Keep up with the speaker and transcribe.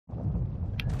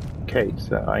Okay,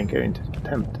 so I'm going to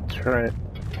attempt to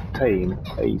tame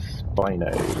a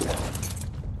Spino.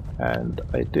 And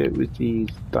I do it with these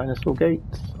dinosaur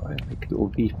gates. I make a little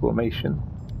V formation.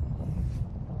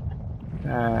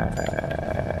 And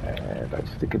I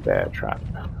stick a bear trap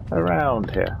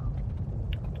around here.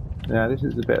 Now this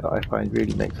is the bit that I find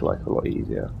really makes life a lot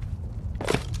easier.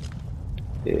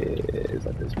 Is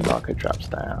I just narco traps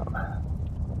down.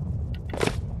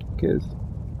 Because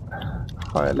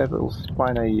higher level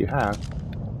Spino you have,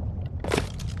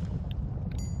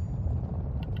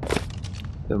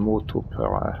 the more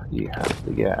torpor you have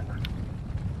to get.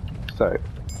 So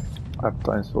I have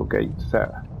dinosaur gate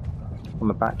set on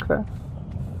the back there.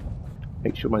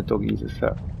 Make sure my doggies are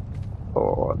set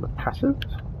on the passive,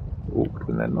 awkward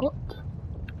when they're not.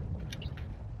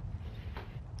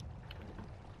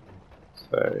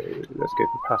 So let's go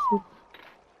for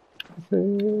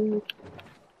passive.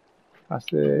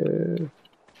 Passive.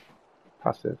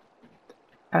 Passive.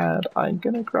 And I'm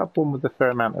going to grab one with a fair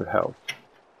amount of health.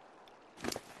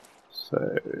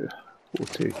 So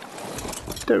 40.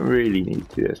 Don't really need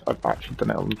to do this. I've actually done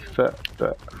it on foot,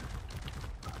 but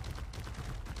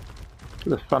for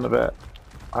the fun of it,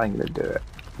 I'm going to do it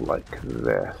like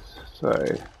this. So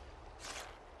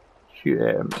shoot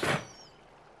him.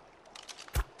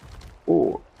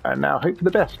 Oh, and now hope for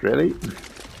the best, really.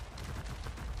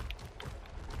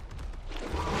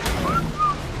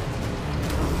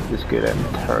 This could end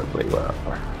terribly well.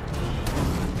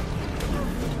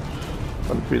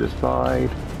 Run through the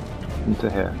side into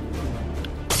here.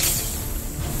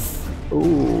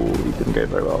 Ooh, he didn't go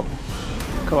very well.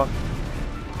 Come on.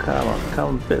 Come on,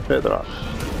 come a bit further up.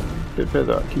 A bit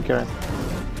further up, keep going.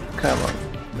 Come on.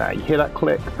 Now, you hear that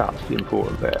click? That's the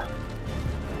important bit.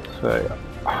 So,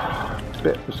 a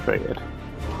bit frustrated.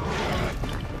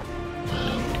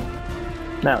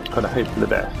 Now it's kind of hope for the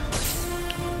best.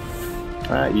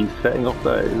 Alright, he's setting off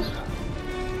those.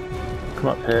 Come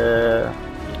up here.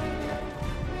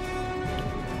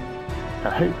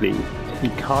 Now hopefully he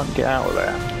can't get out of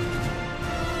there.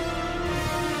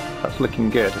 That's looking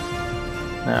good.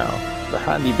 Now, the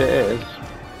handy bit is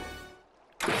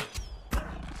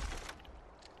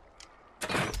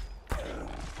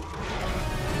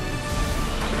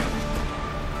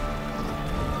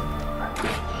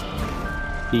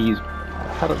he's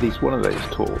had at least one of those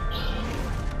torps,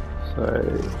 so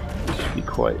it should be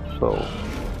quite full.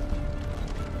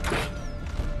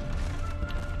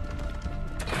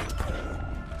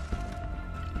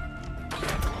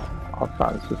 I've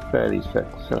found it's a fairly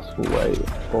successful way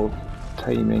of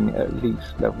taming at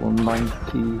least level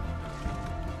 90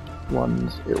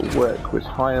 ones. It'll work with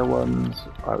higher ones.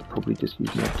 I would probably just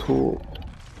use my torp.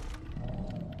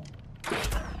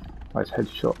 Nice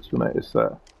headshots, you'll notice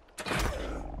that.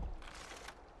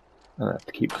 And I have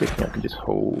to keep clicking, I can just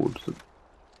hold the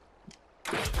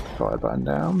fire button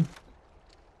down.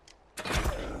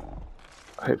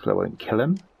 Hopefully I won't kill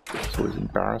him. It's always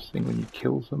embarrassing when you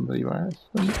kill somebody by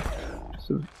accident.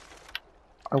 So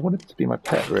I want it to be my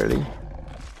pet, really.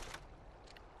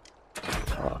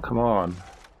 Oh, come on.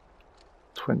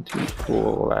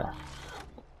 24 left.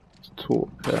 It's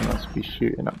Torpor must be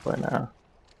shooting up by now.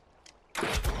 I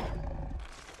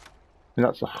mean,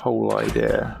 that's the whole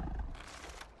idea.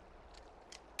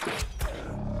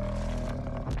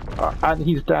 And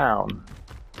he's down.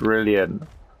 Brilliant.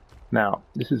 Now,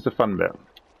 this is the fun bit,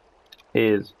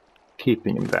 is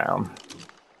keeping him down.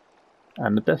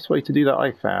 And the best way to do that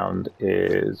I found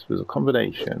was a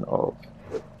combination of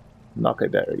narco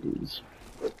berries.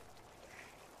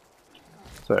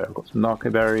 So I've got some narco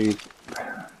berries.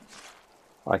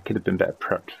 I could have been better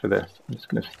prepped for this. I'm just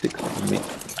going to stick some meat.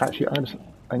 Actually,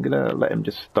 I'm going to let him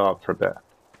just starve for a bit.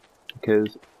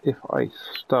 Because if I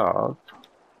starve,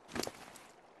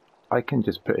 I can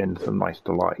just put in some nice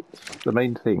delights. The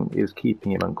main thing is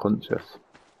keeping him unconscious.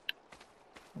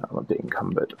 I'm a bit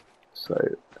encumbered. So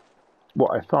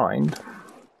what I find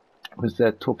was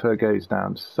their torpor goes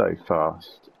down so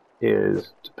fast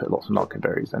is to put lots of narco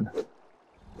berries in.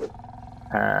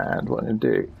 And what I'm going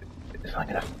to do is I'm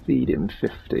going to feed him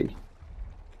 50.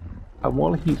 And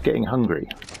while he's getting hungry,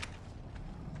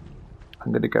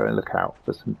 I'm going to go and look out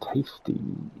for some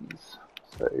tasties.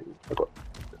 So I've got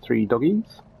 3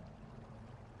 doggies.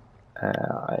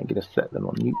 I'm going to set them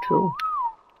on neutral.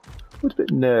 I was a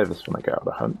bit nervous when I go out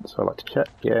the hunt, so I like to check.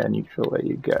 Yeah, neutral, there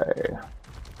you go.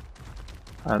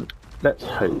 And let's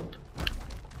hope,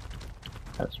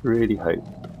 let's really hope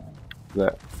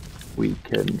that we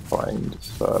can find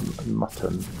some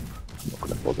mutton. I'm not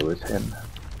going to bother with him.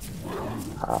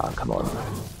 Ah, come on.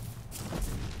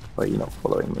 Why are you not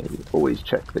following me? Always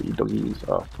check that your doggies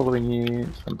are following you.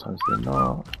 Sometimes they're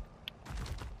not.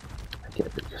 I get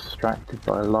a bit distracted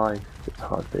by life. It's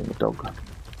hard being a dog.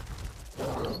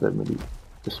 So many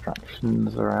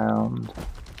distractions around.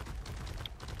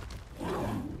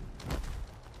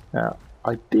 Now,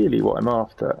 ideally what I'm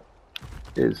after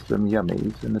is some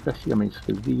yummies, and the best yummies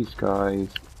for these guys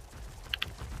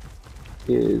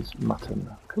is mutton.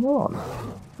 Come on,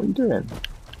 what are you doing?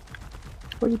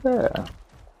 Why are you there?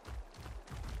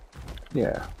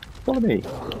 Yeah, follow me.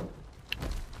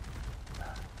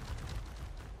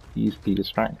 Easily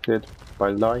distracted by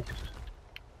life.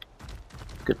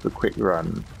 Go for a quick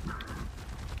run.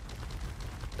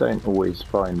 Don't always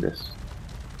find this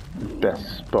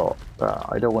best spot, but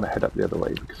I don't want to head up the other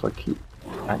way because I keep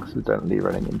accidentally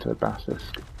running into a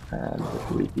basilisk and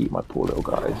we eat my poor little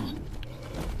guys.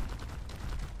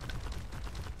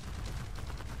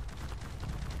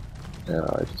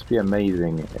 It'd just be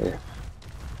amazing if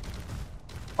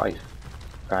I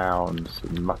found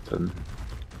some mutton.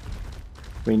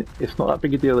 I mean, it's not that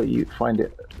big a deal that you find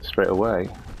it straight away.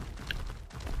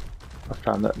 I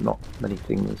found that not many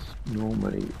things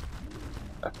normally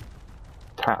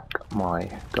attack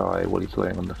my guy while he's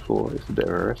laying on the floor. It's a bit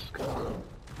of a risk.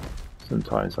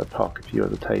 Sometimes I park a few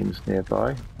other tames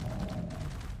nearby.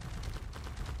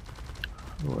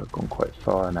 Oh, I've gone quite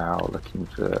far now looking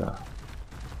for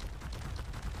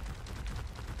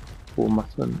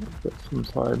mutton, but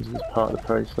sometimes it's part of the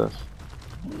process.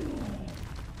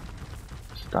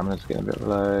 Stamina's getting a bit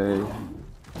low.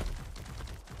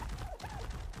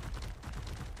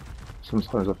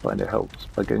 Sometimes I find it helps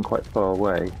by going quite far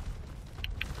away.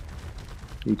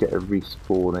 You get a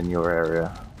respawn in your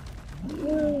area.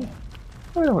 I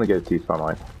don't want to go too far,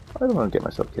 mate. I don't want to get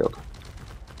myself killed.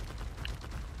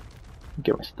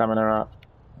 Get my stamina up.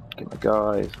 Get my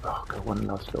guys. Oh, got one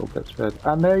last little bit spread.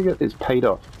 And there you go. It's paid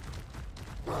off.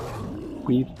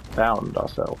 We've found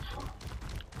ourselves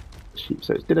sheep.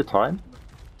 So it's dinner time.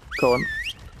 Go on.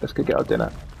 Let's go get our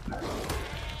dinner.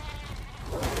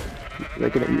 They're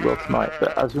going to eat well tonight,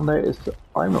 but as you'll notice,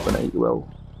 I'm not going to eat well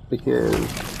because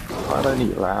I don't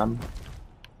eat lamb.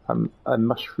 I'm a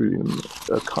mushroom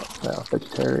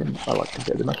vegetarian. I like to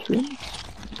get the mushrooms.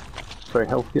 Very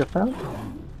healthy, I found.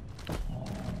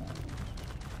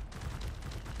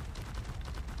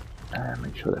 And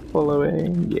make sure they're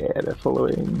following. Yeah, they're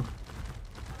following.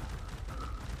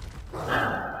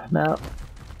 Now,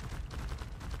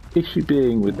 issue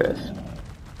being with this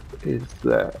is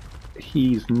that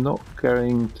he's not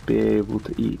going to be able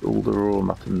to eat all the raw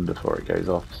mutton before it goes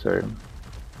off, so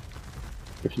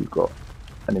if you've got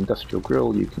an industrial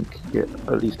grill you can get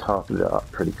at least half of it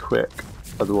up pretty quick.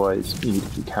 Otherwise you need a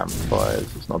few campfires.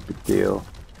 It's not a big deal,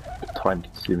 but time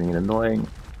consuming and annoying,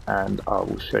 and I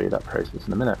will show you that process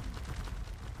in a minute.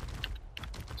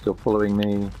 Still following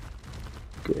me?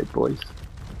 Good boys.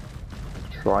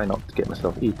 Try not to get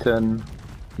myself eaten.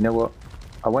 You know what?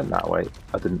 I went that way,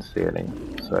 I didn't see any,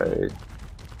 so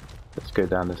let's go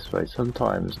down this way.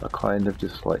 Sometimes I kind of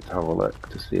just like to have a look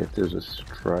to see if there's a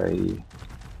stray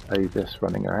ovis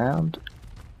running around.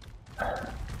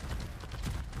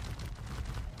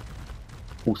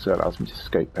 Also allows me to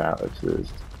scope out if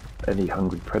there's any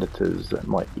hungry predators that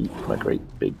might eat my great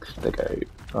big stego.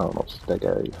 Oh, not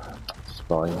stego,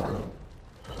 spino.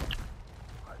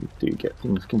 I do get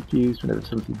things confused whenever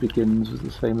something begins with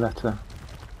the same letter.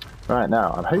 Right,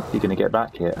 now I'm hopefully going to get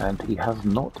back here, and he has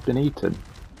not been eaten.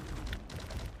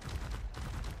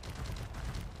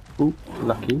 Ooh,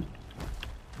 lucky.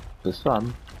 For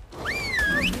some.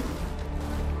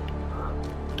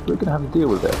 We're going to have to deal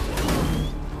with it.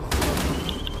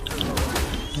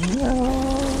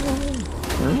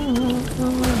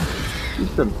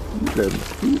 Eat them, eat them,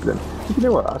 eat them. You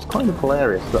know what, that's kind of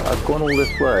hilarious that I've gone all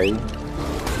this way.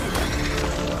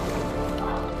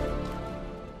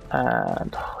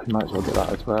 And we might as well get that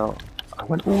as well. I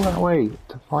went all that way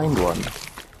to find one.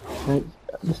 And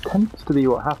this tends to be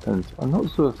what happens. I'm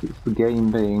not sure if it's the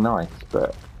game being nice,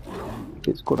 but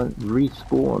it's got to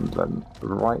respawn them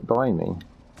right by me.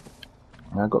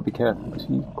 And I've got to be careful because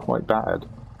he's quite bad.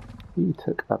 He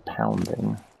took a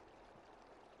pounding.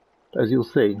 As you'll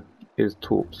see, his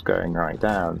torp's going right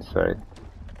down, so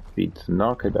feed some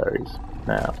narco berries.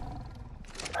 Now,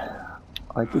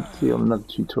 I did see on another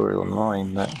tutorial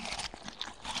online that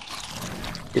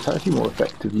it's actually more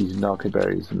effective using narco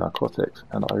berries than narcotics,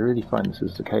 and I really find this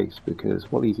is the case because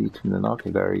while he's eating the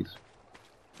narco berries,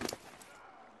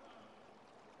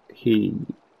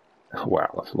 wow,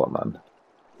 that's a lot, man.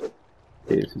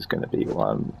 This is going to be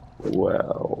one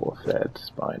well-fed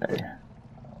Spino.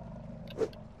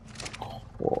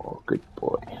 Oh, good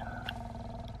boy.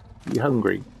 You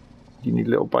hungry? You need a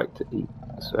little bite to eat,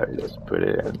 so let's put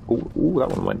it in. Oh, that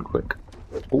one went quick.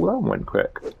 Oh, that one went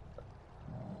quick.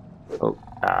 Oh,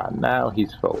 now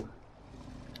he's full.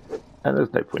 And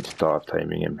there's no point starve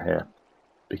taming him here,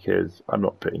 because I'm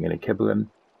not putting any kibble in.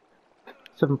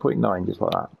 7.9, just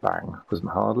like that, bang. Wasn't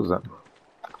hard, was it?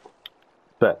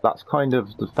 But that's kind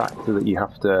of the factor that you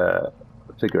have to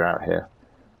figure out here,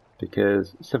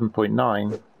 because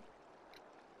 7.9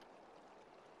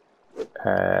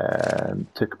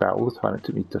 took about all the time it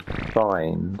took me to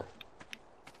find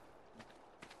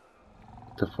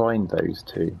those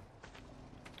two.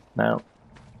 Now,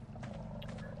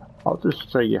 I'll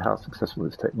just show you how successful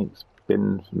this technique's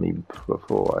been for me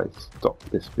before I stop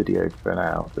this video for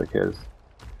now, because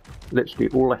literally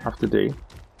all I have to do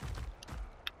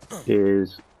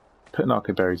is put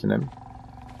narco berries in him.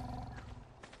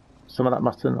 Some of that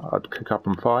mutton I'd cook up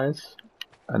on fires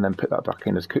and then put that back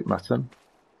in as cooked mutton,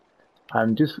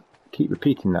 and just keep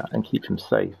repeating that and keep him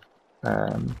safe.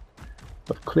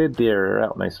 I've cleared the area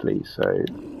out mostly, so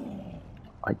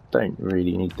I don't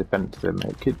really need to fence him.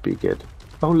 It could be good.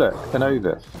 Oh look, an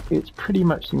ovis. It pretty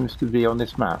much seems to be on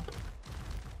this map.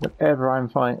 Whenever I'm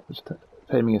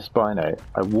taming a Spino,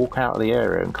 I walk out of the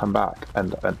area and come back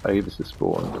and an ovis is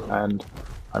spawned, and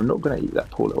I'm not going to eat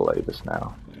that poor little ovis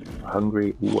now. I'm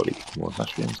hungry. Ooh, I'll eat more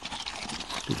mushrooms,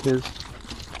 because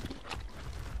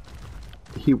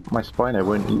my Spino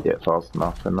won't eat it fast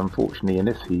enough, and unfortunately in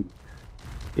this heat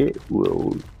it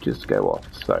will just go off.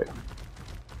 So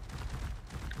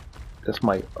that's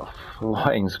my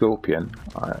flying scorpion.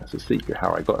 It's a secret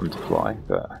how I got him to fly,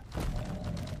 but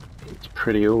it's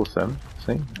pretty awesome.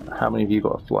 See, how many of you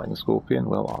got a flying scorpion?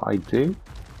 Well, I do.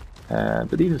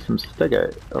 But these are some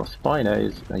stego or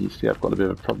spinos. You see I've got a bit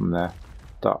of a problem there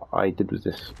that I did with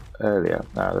this earlier.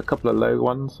 Now, a couple of low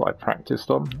ones I practiced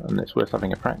on, and it's worth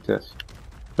having a practice.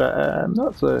 But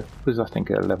was I think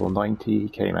a level 90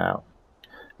 came out.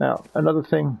 Now, another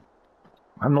thing,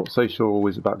 I'm not so sure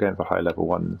always about going for high level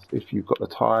ones. If you've got the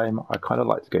time, I kind of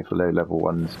like to go for low level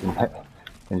ones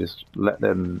and just let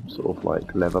them sort of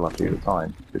like level up over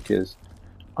time, because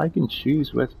I can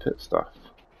choose where to put stuff.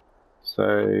 So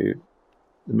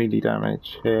the melee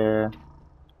damage here,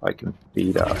 I can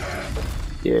feed up.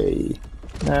 Yay.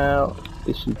 Now,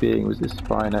 issue being with this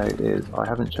Spino is I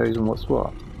haven't chosen what's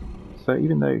what. So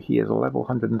even though he is a level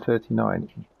 139,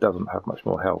 he doesn't have much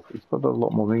more health. He's got a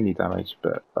lot more melee damage,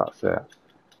 but that's it.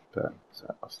 But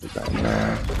so I'll stick that in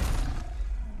there.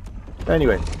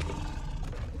 Anyway,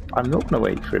 I'm not going to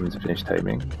wait for him to finish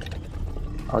taming.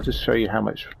 I'll just show you how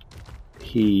much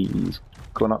he's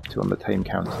gone up to on the tame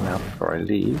counter now before I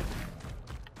leave.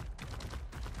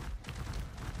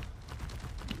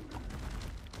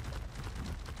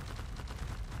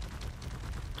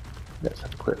 Let's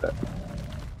have a quick look.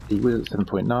 He was at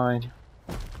 7.9.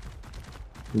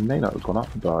 He may not have gone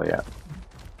up a bar yet,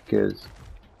 because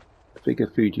the bigger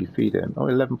food you feed him,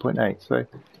 11.8. So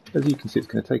as you can see, it's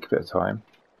going to take a bit of time.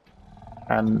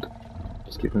 And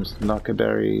just give him some narco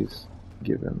berries,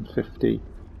 give him 50.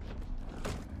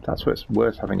 That's why it's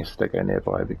worth having a stego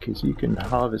nearby, because you can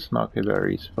harvest narco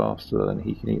berries faster than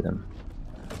he can eat them.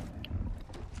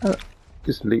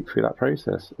 Just leap through that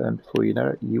process, and before you know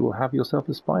it, you will have yourself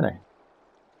a Spino.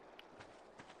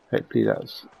 Hopefully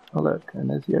that's... oh look, and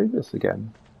there's the ovis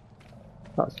again.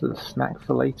 That's the snack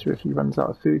for later if he runs out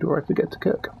of food or I forget to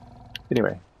cook.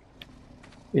 Anyway,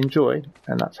 enjoy,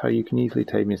 and that's how you can easily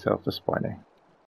tame yourself a Spino.